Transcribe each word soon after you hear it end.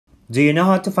Do you know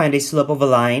how to find a slope of a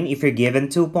line if you're given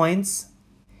 2 points?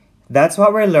 That's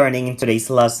what we're learning in today's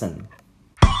lesson.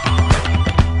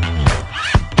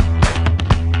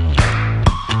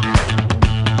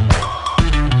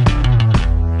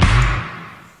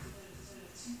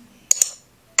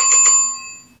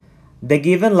 The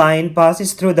given line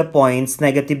passes through the points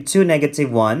 -2,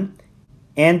 -1,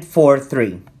 and 4,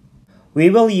 3. We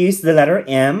will use the letter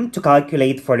m to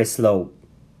calculate for the slope.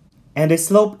 And the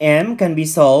slope m can be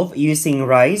solved using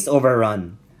rise over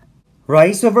run.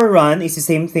 Rise over run is the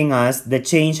same thing as the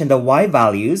change in the y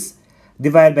values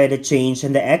divided by the change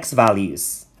in the x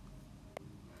values.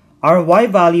 Our y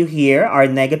value here are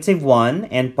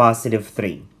 -1 and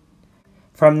 +3.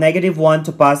 From -1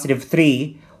 to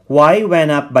 +3, y went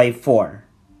up by 4.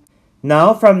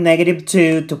 Now from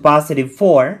 -2 to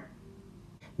 +4,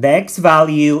 the x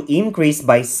value increased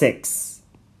by 6.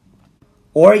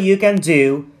 Or you can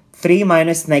do 3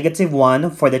 minus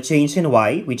 -1 for the change in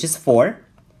y, which is 4.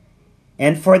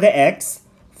 And for the x,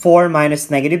 4 minus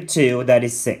 -2, that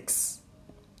is 6.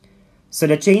 So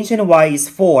the change in y is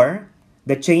 4,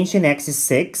 the change in x is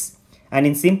 6, and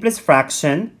in simplest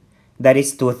fraction, that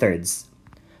is 2/3.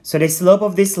 So the slope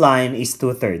of this line is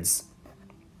 2/3.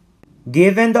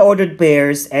 Given the ordered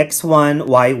pairs x1,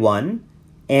 y1,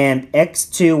 and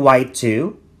x2,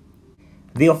 y2,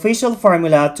 the official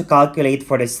formula to calculate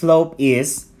for the slope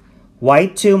is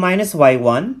y2 minus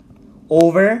y1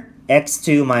 over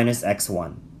x2 minus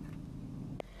x1.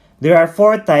 There are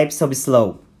 4 types of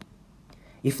slope.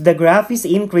 If the graph is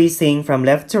increasing from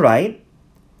left to right,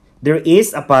 there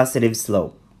is a positive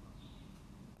slope.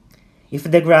 If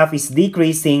the graph is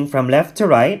decreasing from left to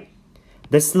right,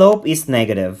 the slope is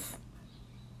negative.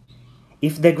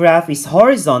 If the graph is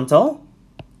horizontal,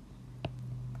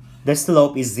 the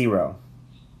slope is 0.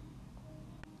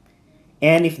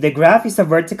 And if the graph is a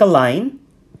vertical line,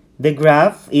 the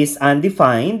graph is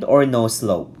undefined or no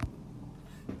slope.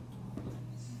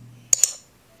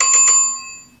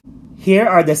 Here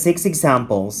are the 6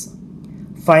 examples.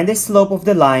 Find the slope of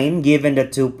the line given the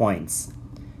 2 points.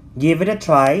 Give it a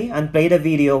try and play the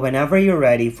video whenever you're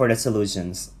ready for the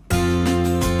solutions.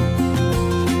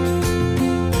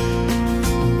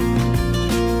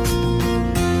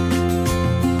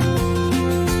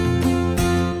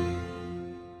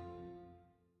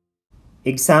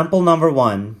 Example number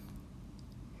 1.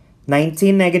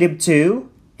 19, -2,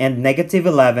 and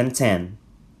 -11, 10.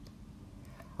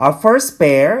 Our first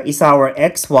pair is our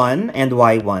x1 and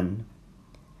y1.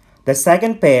 The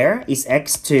second pair is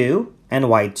x2 and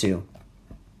y2.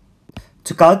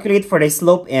 To calculate for the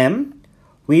slope m,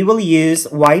 we will use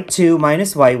y2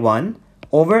 minus y1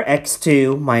 over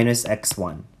x2 minus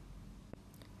x1.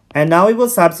 And now we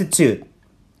will substitute.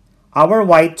 Our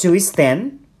y2 is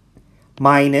 10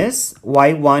 minus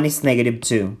y1 is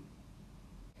 -2.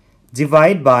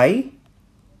 Divide by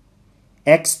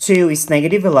x2 is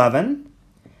 -11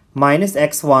 minus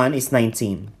x1 is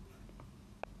 19.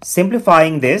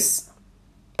 Simplifying this,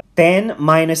 10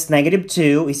 minus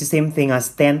 -2 is the same thing as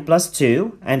 10 plus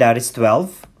 2, and that is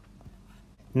 12.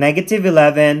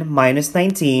 -11 minus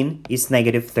 19 is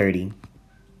 -30.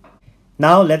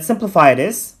 Now let's simplify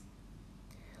this.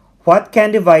 What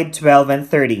can divide 12 and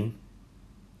 30?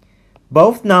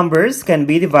 Both numbers can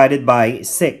be divided by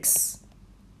 6.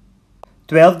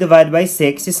 12 divided by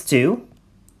 6 is 2.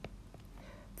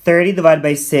 30 divided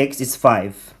by 6 is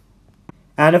 5.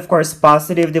 And of course,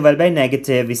 positive divided by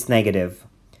negative is negative.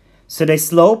 So the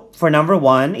slope for number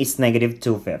 1 is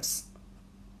 -2/5.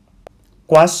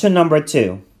 Question number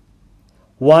 2.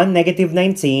 1,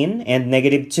 -19, and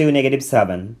 -2,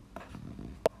 -7.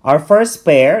 Our first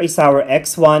pair is our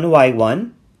x1,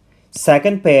 y1.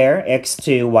 Second pair,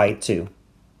 x2, y2.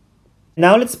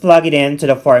 Now let's plug it into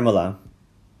the formula.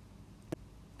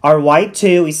 Our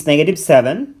y2 is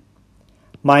 -7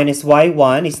 minus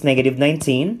y1 is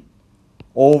 -19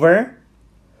 over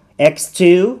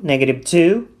x2,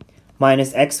 -2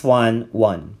 minus x1,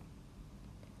 1.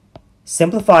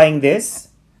 Simplifying this,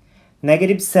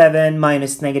 -7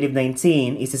 minus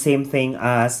 -19 is the same thing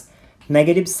as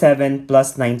 -7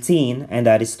 plus 19, and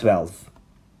that is 12.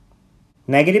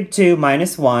 -2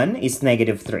 minus 1 is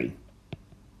 -3.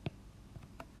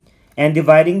 And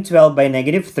dividing 12 by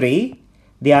 -3,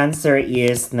 the answer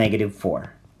is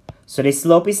 -4. So the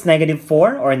slope is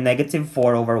 -4 or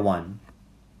 -4 over 1.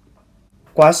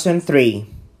 Question 3.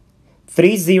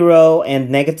 3, 0, and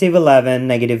 -11,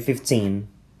 -15.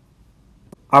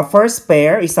 Our first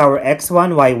pair is our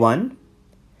x1, y1.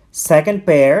 Second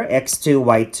pair, x2,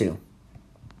 y2.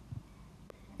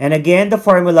 And again, the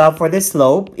formula for the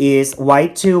slope is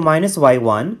y2 minus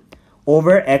y1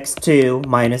 over x2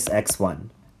 minus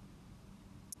x1.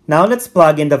 Now let's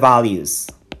plug in the values.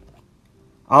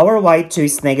 Our y2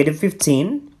 is negative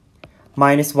 15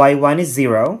 minus y1 is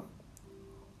 0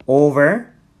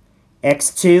 over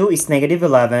x2 is negative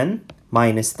 11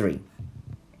 minus 3.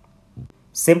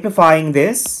 Simplifying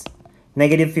this,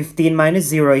 negative 15 minus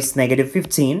 0 is negative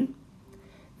 15.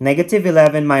 Negative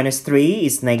 11 minus 3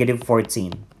 is negative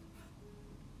 14.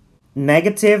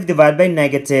 Negative divided by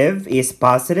negative is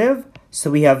positive, so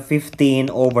we have 15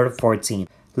 over 14.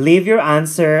 Leave your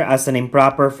answer as an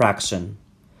improper fraction.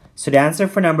 So the answer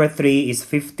for number 3 is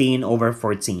 15 over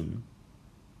 14.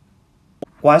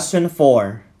 Question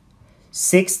 4.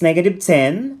 6, negative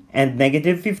 10, and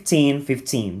negative 15,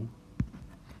 15.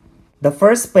 The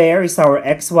first pair is our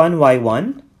x1,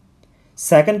 y1.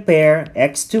 Second pair,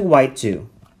 x2, y2.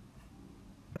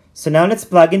 So now let's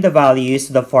plug in the values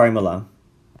to the formula.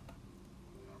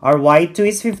 Our y2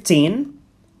 is 15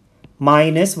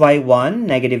 minus y1,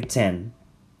 negative 10.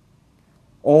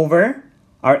 Over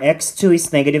our x2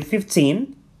 is negative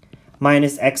 15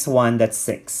 minus x1, that's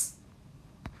 6.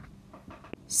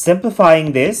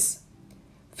 Simplifying this,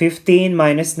 15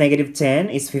 minus negative 10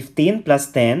 is 15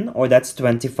 plus 10, or that's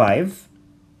 25.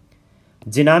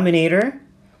 Denominator,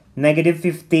 negative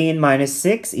 15 minus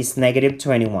 6 is negative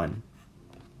 21.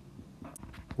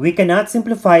 We cannot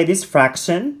simplify this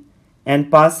fraction,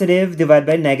 and positive divided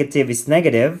by negative is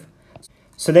negative,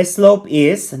 so the slope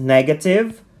is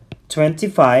negative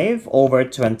 25 over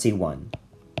 21.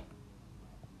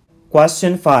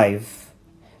 Question 5.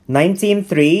 19,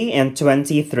 3, and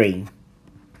 23.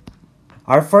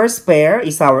 Our first pair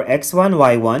is our x1,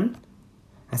 y1.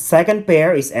 A second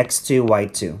pair is x2,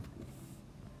 y2.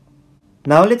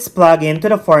 Now let's plug into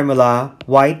the formula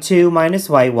y2 minus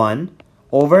y1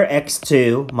 over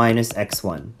x2 minus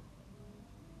x1.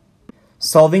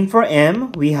 Solving for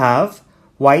m, we have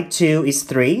y2 is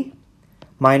 3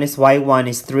 minus y1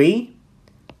 is 3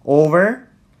 over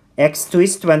x2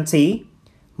 is 20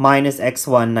 minus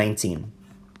x1, 19.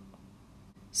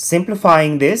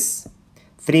 Simplifying this,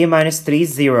 3 minus 3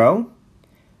 is 0.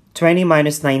 20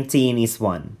 minus 19 is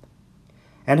 1.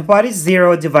 And what is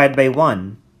 0 divided by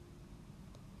 1?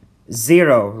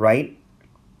 0, right?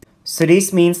 So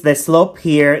this means the slope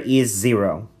here is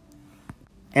 0.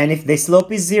 And if the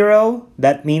slope is 0,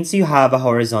 that means you have a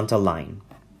horizontal line.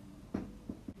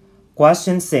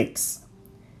 Question 6.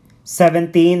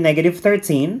 17, negative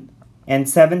 13, and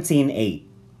 17, 8.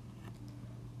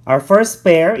 Our first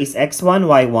pair is x1,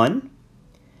 y1,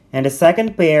 and the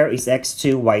second pair is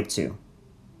x2, y2.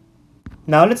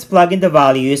 Now let's plug in the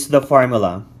values to the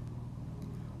formula.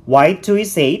 y2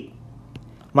 is 8,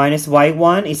 minus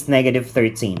y1 is negative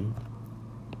 13,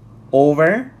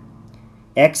 over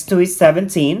x2 is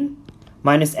 17,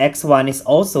 minus x1 is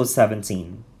also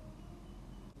 17.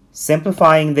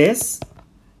 Simplifying this,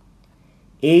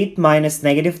 8 minus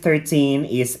negative 13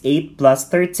 is 8 plus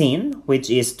 13, which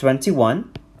is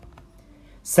 21.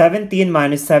 17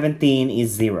 minus 17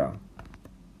 is 0.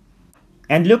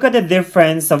 And look at the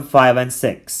difference of 5 and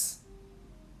 6.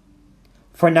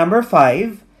 For number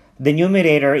 5, the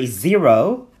numerator is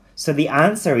 0, so the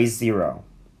answer is 0.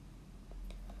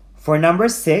 For number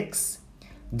 6,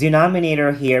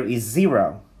 denominator here is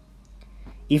 0.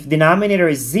 If denominator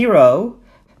is 0,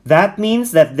 that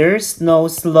means that there's no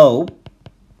slope,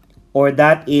 or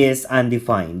that is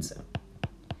undefined.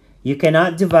 You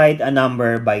cannot divide a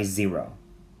number by 0.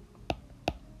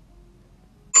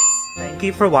 Thank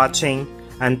you for watching,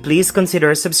 and please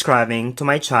consider subscribing to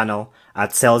my channel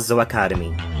at Celzo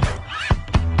Academy.